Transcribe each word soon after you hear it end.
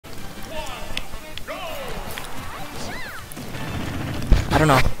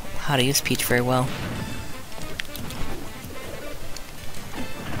don't know how to use Peach very well.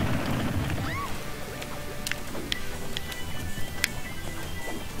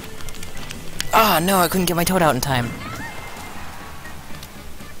 Ah, no, I couldn't get my Toad out in time.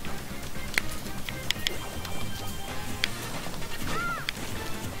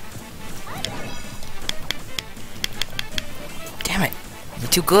 Damn it.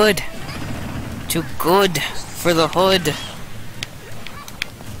 You're too good. Too good for the hood.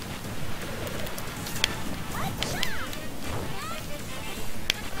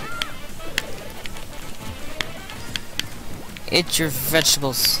 Eat your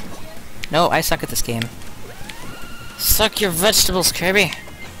vegetables. No, I suck at this game. Suck your vegetables, Kirby.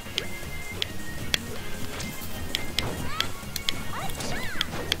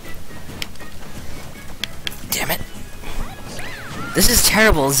 Damn it. This is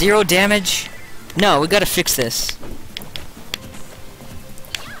terrible. 0 damage. No, we gotta fix this.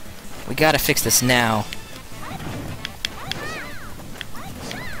 We gotta fix this now.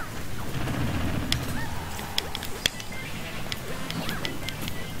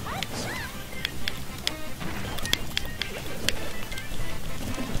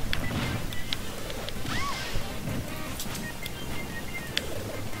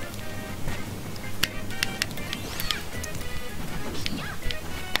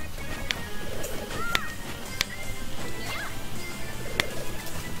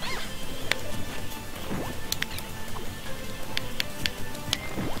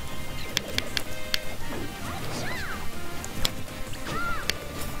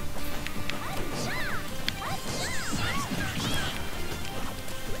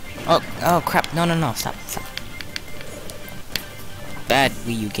 Oh crap, no, stop. Bad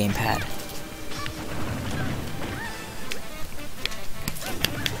Wii U gamepad.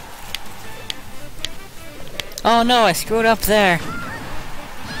 Oh no, I screwed up there.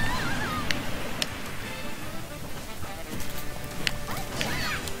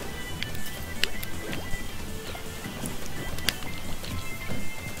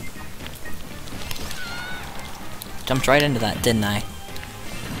 Jumped right into that, didn't I?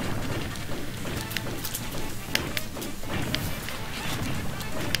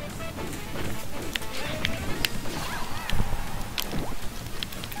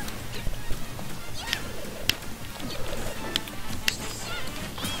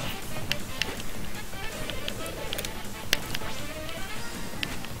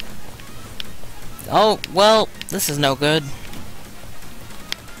 Oh, well, this is no good.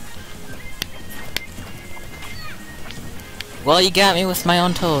 Well, you got me with my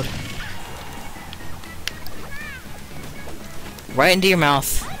own Toad. Right into your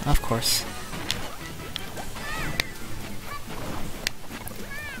mouth, of course.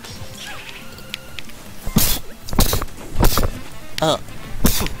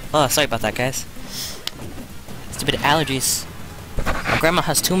 Oh, sorry about that, guys. Stupid allergies. My grandma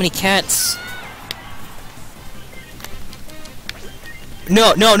has too many cats.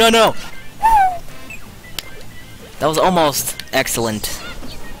 No! That was almost excellent.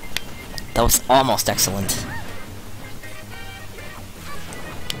 That was almost excellent.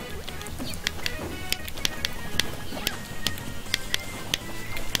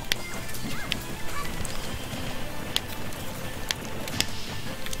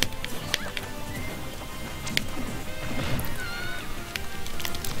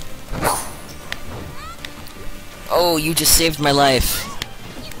 Oh, you just saved my life.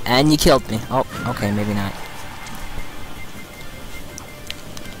 And you killed me. Oh, okay, maybe not.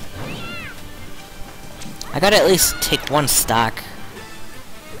 I gotta at least take one stock.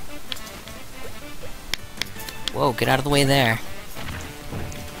 Whoa, get out of the way there.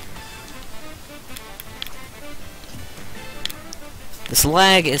 This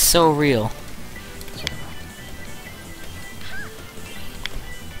lag is so real.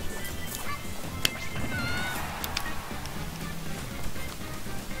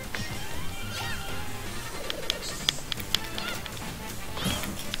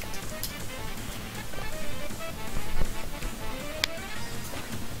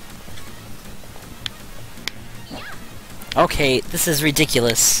 Okay, this is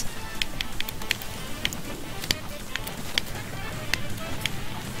ridiculous.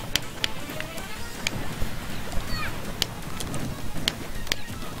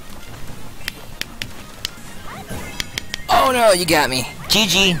 Oh no, you got me.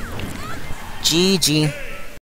 GG. GG.